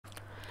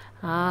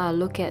Ah,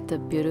 look at the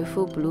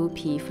beautiful blue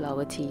pea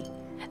flower tea,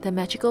 the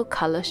magical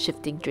color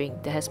shifting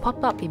drink that has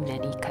popped up in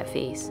many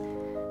cafes.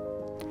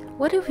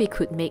 What if we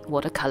could make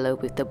watercolor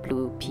with the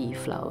blue pea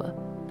flower?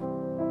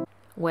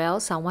 Well,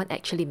 someone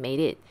actually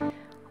made it.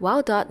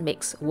 Wild Dot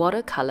makes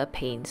watercolor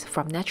paints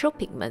from natural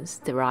pigments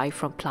derived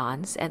from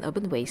plants and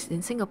urban waste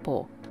in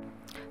Singapore.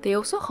 They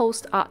also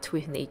host art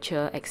with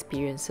nature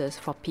experiences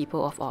for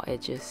people of all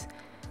ages.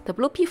 The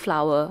blue pea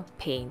flower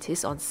paint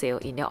is on sale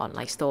in their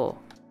online store.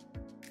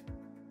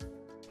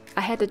 I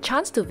had the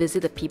chance to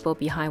visit the people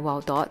behind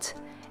Wild Dot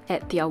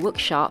at their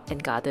workshop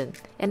and garden,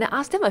 and I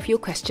asked them a few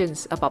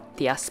questions about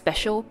their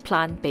special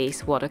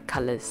plant-based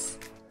watercolors.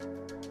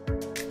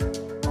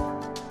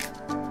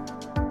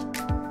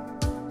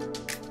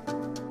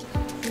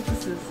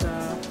 This is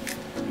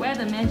where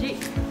the magic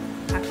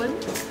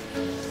happens.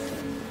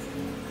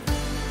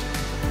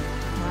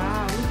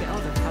 Wow, look at all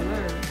the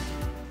colors.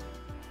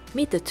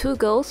 Meet the two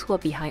girls who are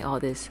behind all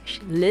this,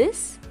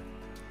 Liz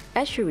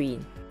and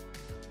Shireen.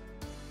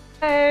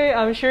 Hi,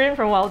 I'm Shireen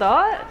from Wild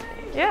Dot.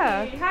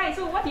 Yeah. Hi,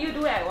 so what do you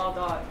do at Wild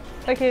Dot?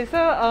 Okay, so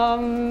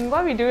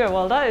what we do at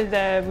Wild Dot is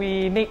that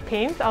we make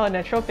paints out of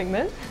natural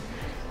pigments,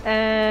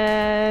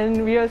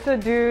 and we also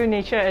do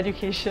nature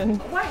education.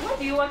 Why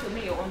do you want to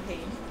make your own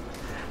paint?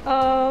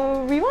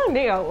 We want to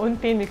make our own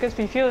paint because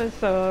we feel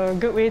it's a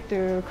good way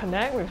to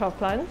connect with our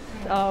plants.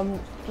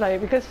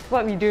 Because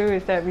what we do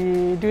is that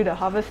we do the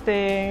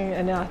harvesting,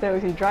 and then after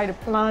that we dry the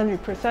plant, we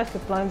process the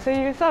plant. So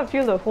you sort of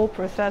feel the whole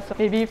process,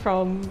 maybe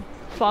from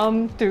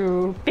farm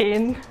to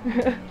paint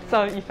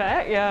sort of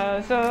effect. Yeah,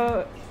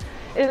 so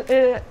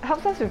it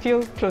helps us to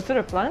feel closer to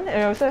the plant,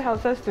 and it also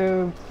helps us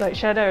to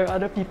share that with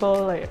other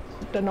people,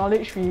 the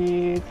knowledge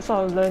we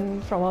sort of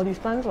learn from all these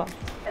plants.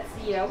 Let's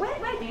see,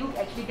 where do you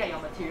actually get your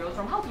materials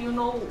from? How do you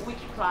know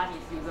which plant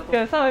is usable?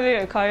 Yeah, some of it we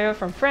acquire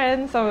from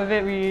friends, some of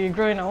it we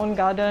grow in our own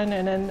garden,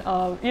 and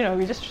then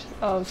we just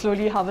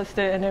slowly harvest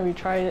it and then we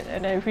try it,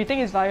 and then if we think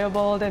it's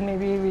viable, then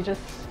maybe we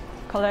just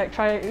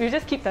we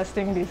just keep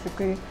testing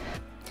basically.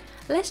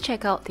 Let's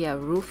check out their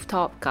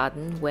rooftop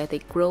garden where they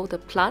grow the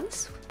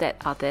plants that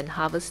are then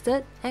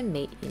harvested and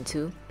made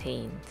into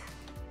paint.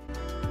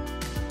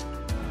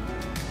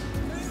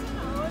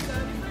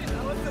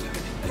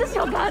 This is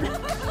your garden?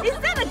 Is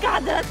that a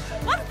garden?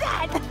 What's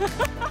that?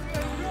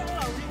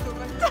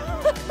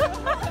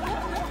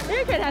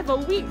 You can have a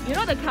wheat. You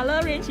know the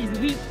color range is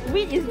wheat.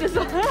 Wheat is this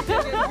one.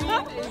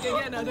 You can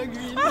get another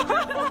green.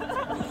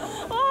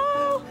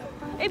 Oh.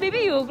 Hey, maybe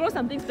you'll grow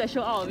something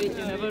special out of it.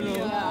 You never know.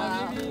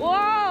 Yeah.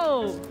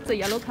 Wow! It's a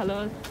yellow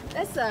color.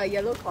 That's a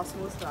yellow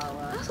cosmos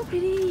flower. Oh, so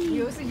pretty.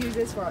 We also use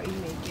this for our ink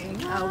making.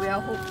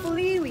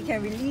 Hopefully we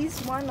can release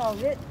one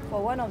of it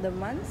for one of the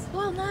months.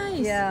 Wow, nice.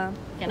 Yeah.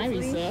 Can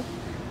hopefully. I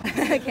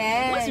reserve?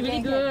 Can. What's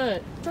really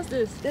good? What's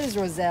this? This is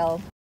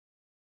Roselle.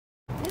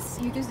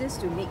 You use this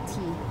to make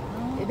tea.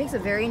 It makes a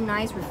very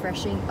nice,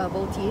 refreshing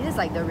herbal tea. It is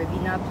like the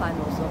Ribena plant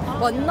also.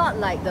 Well, not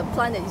like the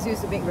plant that is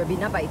used to make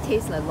Ribena, but it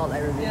tastes a lot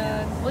like Ribena.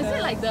 Yeah. Was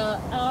it like the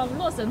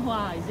Luo Shen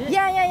Hua, is it?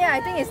 Yeah.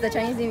 I think it's the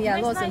Chinese name. Yeah,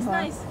 Luo Shen Hua.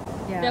 Nice.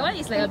 Yeah. That one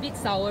is like a bit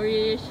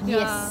sourish.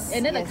 Yes.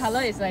 And then the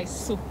color is like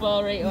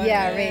super red one.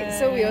 Yeah, red.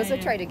 So we also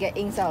try to get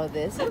inks out of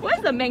this.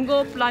 Where's the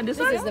mango plant? This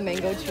is the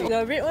mango tree.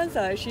 The red ones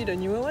are actually the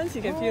newer ones.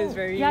 You can feel it's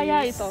very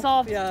it's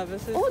soft. Yeah,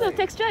 versus the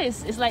texture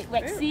is like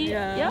waxy.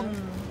 Yeah.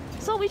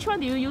 So which one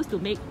do you use to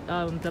make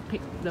the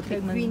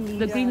pigment?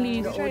 The green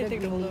leaves. We try to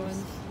take the older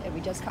ones. And we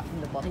just cut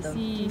from the bottom. I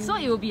see. So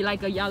it will be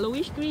like a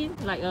yellowish green,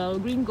 like a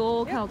green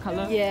gold kind of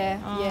color. Yeah.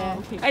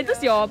 Okay. And this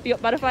is your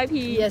butterfly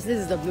pea. Yes, this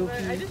is the blue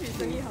pea. I just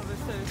recently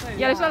harvested.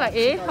 Yeah, it's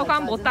like how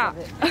come botak?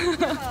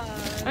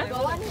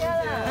 Got one here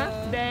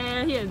lah.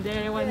 There, here and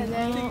there, one.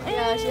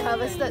 Yeah, she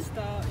harvested.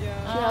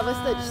 She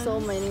harvested so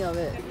many of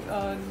it.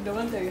 The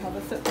ones that we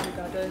harvested from the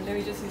garden, then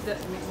we just use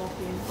that to make more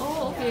paint.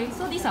 Oh, okay.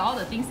 So these are all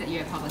the things that you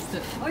have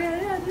harvested. Oh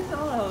yeah, these are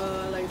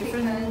all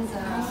different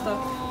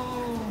stuff.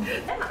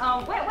 Then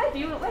where do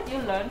you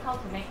learn how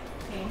to make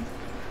paint?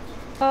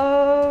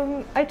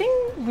 I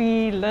think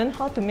we learn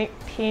how to make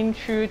paint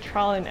through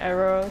trial and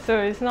error. So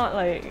it's not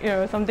like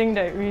something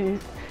that we.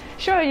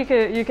 Sure, you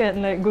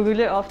can Google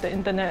it off the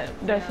internet.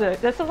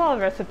 There's a lot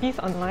of recipes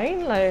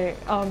online.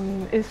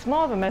 It's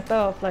more of a matter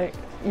of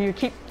you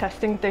keep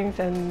testing things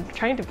and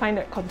trying to find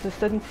that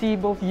consistency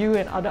both you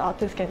and other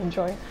artists can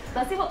enjoy.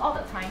 Does it work all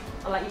the time,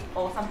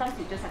 or sometimes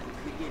you just have to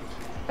tweak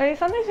it?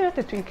 Sometimes you have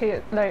to tweak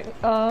it.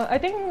 I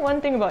think one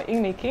thing about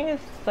ink making is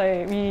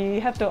we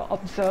have to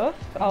observe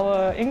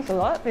our inks a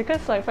lot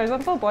because for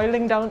example,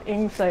 boiling down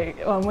inks,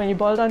 when you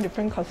boil down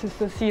different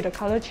consistency, the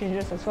color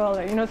changes as well.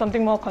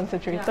 Something more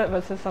concentrated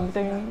versus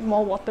something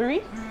more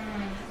watery.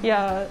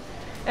 Yeah,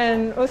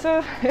 and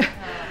also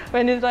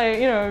when it's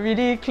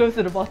really close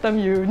to the bottom,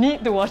 you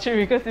need to watch it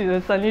because it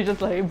will suddenly just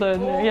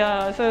burn. Oh.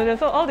 Yeah, so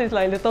there's all these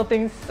little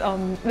things,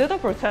 little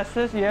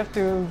processes you have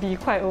to be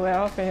quite aware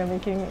of when you're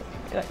making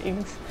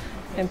inks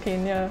and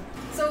paint. Yeah.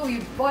 So we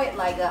bought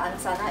the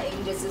Ansana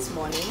ink just this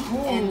morning,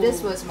 and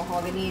this was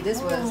mahogany.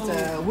 This was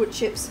the wood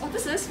chips. Oh,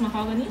 this is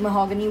mahogany.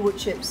 Mahogany wood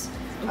chips.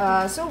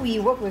 So we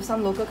work with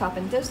some local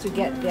carpenters to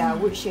get their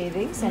wood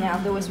shavings, and then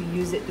afterwards we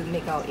use it to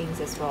make our inks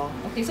as well.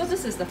 Okay, so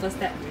this is the first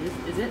step,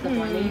 is it? The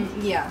boiling?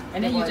 Yeah.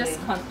 And then you just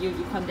you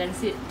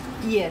condense it?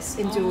 Yes,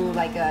 into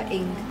like a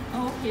ink.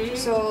 Okay.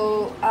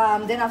 So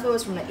then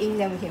afterwards from the ink,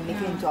 then we can make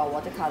it into our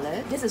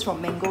watercolor. This is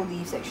from mango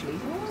leaves actually.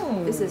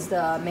 Oh. This is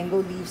the mango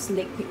leaves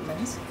lake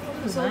pigments.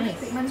 So nice. lake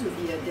pigments would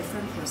be a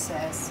different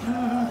process.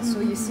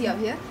 So you see up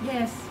here?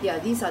 Yes. Yeah,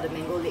 these are the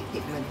mango lake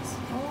pigments.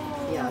 Oh.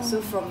 Yeah,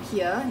 so from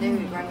here, then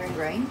we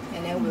grind,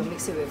 and then we'll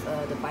mix it with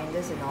the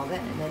binders and all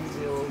that, and then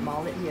we'll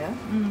mold it here,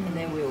 and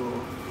then we'll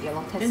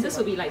test Then it. this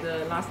will be like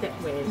the last step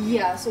where...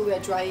 Yeah, so we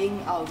are drying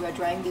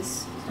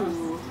this to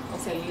Okay.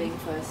 assembling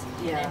first.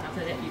 And then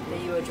after that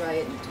Then you will dry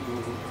it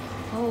to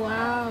Oh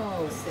wow.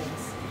 those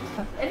things.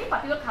 Any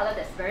particular color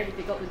that's very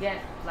difficult to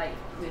get, like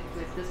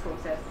with this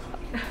process?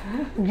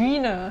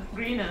 Greener.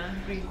 Green.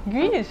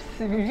 Green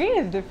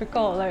is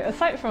difficult. Like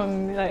aside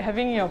from like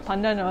having your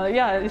pandan, or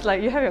yeah, it's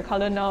like you have your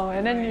color now,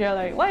 and then you're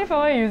like, what if I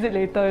want to use it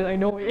later? Like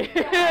no way,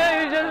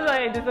 you just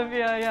like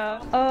disappear.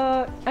 Yeah.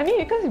 I mean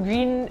because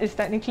green is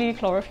technically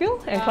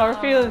chlorophyll, and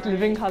chlorophyll is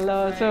living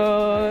color,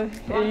 so.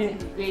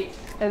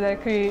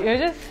 Exactly. It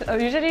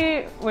just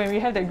usually when we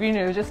have that green,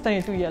 it will just turn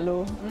into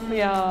yellow.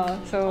 Yeah.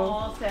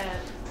 So.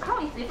 How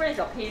is different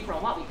your paint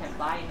from what we can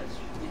buy in the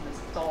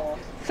store?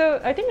 So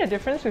I think the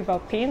difference with our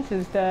paints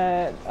is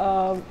that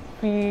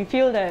we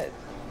feel that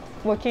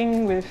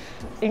working with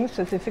ink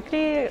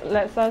specifically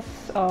lets us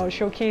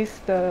showcase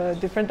the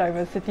different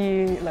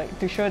diversity, like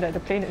to show that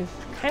the paint is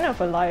kind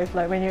of alive.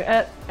 Like when you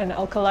add an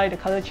alkali, the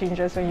color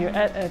changes. When you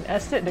add an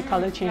acid, the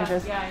color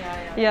changes.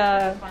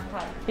 Yeah.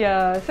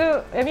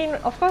 So I mean,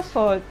 of course,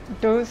 for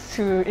those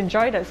who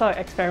enjoy that sort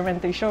of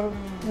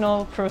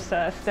experimental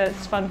process,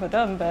 that's fun for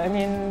them. But I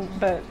mean,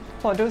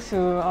 for those who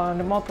are on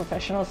the more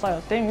professional side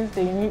of things,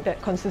 they need that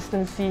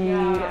consistency,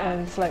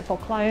 and it's like for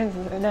clients,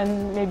 and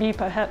then maybe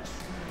perhaps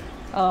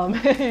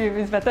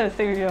it's better to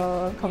stay with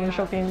your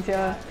commercial paints.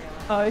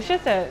 It's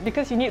just that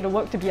because you need the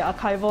work to be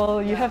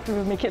archival, you have to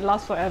make it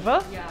last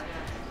forever.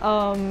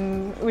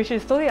 Which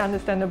is totally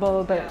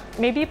understandable, but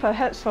maybe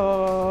perhaps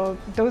for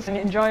those who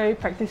enjoy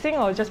practicing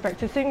or just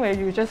practicing, where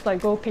you just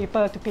like go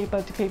paper to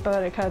paper to paper,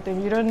 that kind of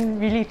thing, you don't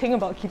really think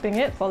about keeping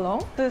it for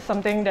long. This is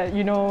something that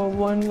you know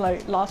won't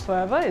like last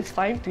forever. It's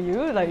fine to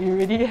you, like you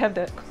really have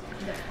that.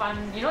 The fun,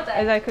 you know that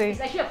exactly.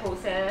 It's actually a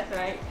process,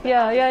 right?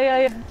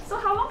 Yeah. So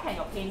how long can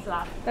your paints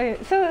last? Okay,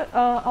 so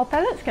our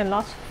palettes can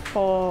last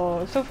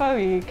for, so far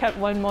we kept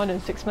one more than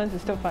 6 months,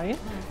 is still fine.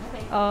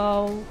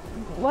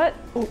 What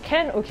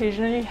can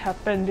occasionally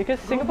happen because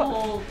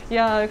Singapore,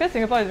 because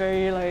Singapore is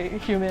very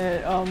like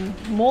humid,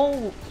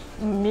 mold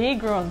may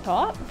grow on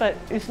top, but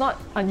it's not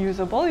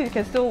unusable. You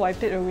can still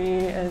wipe it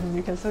away and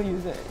you can still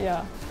use it.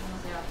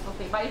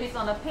 Okay, but if it's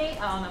on a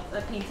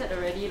painted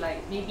already,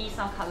 like maybe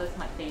some colors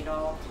might fade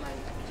off, like.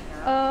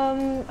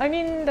 I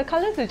mean, the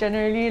colors will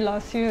generally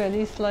last you at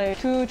least like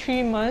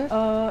 2-3 months.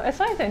 As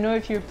far as I know,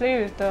 if you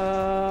play with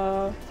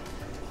the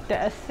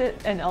acid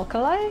and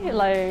alkali,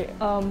 like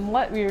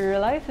what we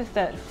realize is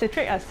that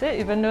citric acid,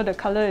 even though the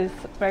color is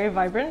very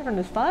vibrant from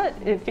the start,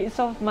 it fades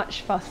off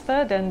much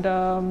faster than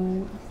the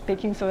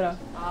baking soda,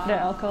 the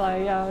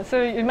alkali.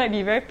 So it might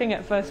be very pink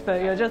at first,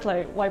 but you'll just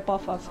like wipe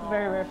off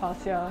very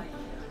fast.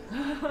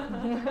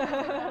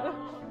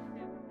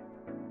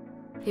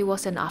 It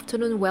was an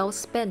afternoon well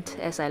spent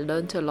as I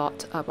learned a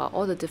lot about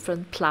all the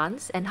different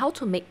plants and how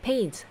to make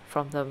paints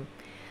from them.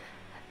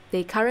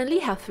 They currently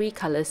have 3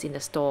 colors in the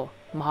store: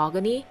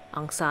 mahogany,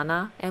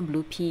 angsana, and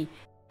blue pea.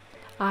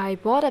 I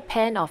bought a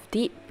pan of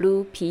deep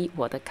blue pea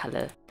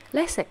watercolor.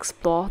 Let's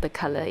explore the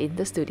color in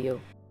the studio.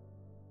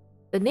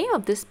 The name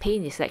of this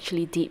paint is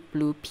actually deep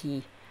blue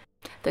pea.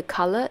 The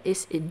color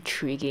is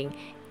intriguing.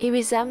 It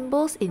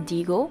resembles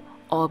indigo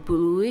or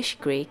bluish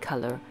grey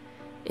color.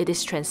 It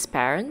is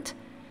transparent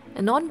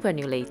and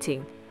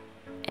non-granulating.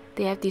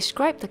 They have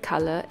described the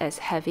color as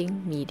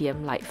having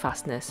medium light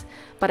fastness,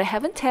 but I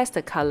haven't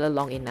tested the color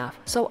long enough,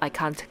 so I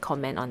can't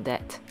comment on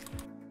that.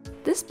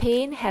 This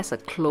paint has a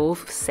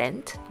clove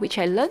scent, which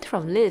I learned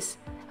from Liz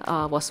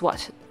was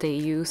what they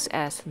use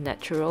as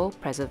natural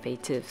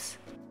preservatives.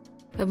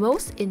 The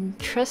most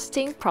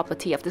interesting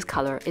property of this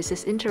color is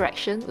its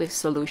interaction with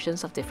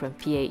solutions of different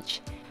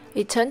pH.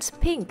 It turns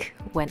pink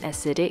when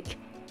acidic,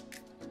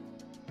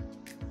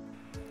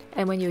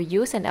 and when you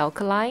use an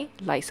alkali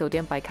like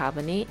sodium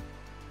bicarbonate,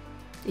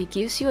 it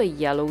gives you a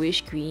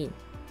yellowish green.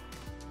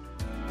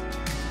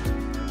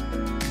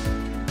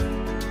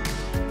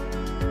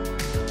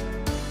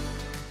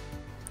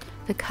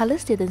 The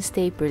colors didn't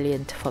stay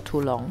brilliant for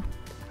too long,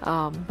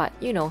 but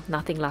you know,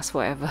 nothing lasts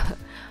forever.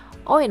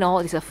 All in all,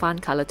 it's a fun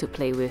color to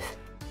play with.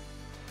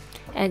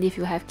 And if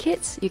you have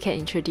kids, you can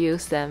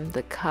introduce them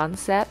the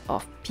concept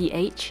of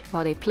pH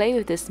while they play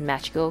with this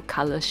magical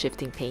color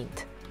shifting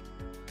paint.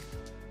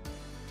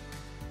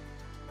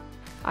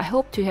 I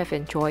hope you have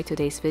enjoyed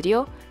today's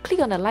video.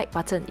 Click on the like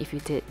button if you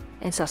did,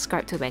 and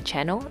subscribe to my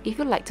channel if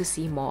you'd like to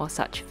see more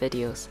such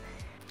videos.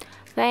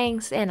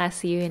 Thanks, and I'll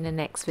see you in the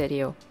next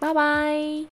video. Bye bye!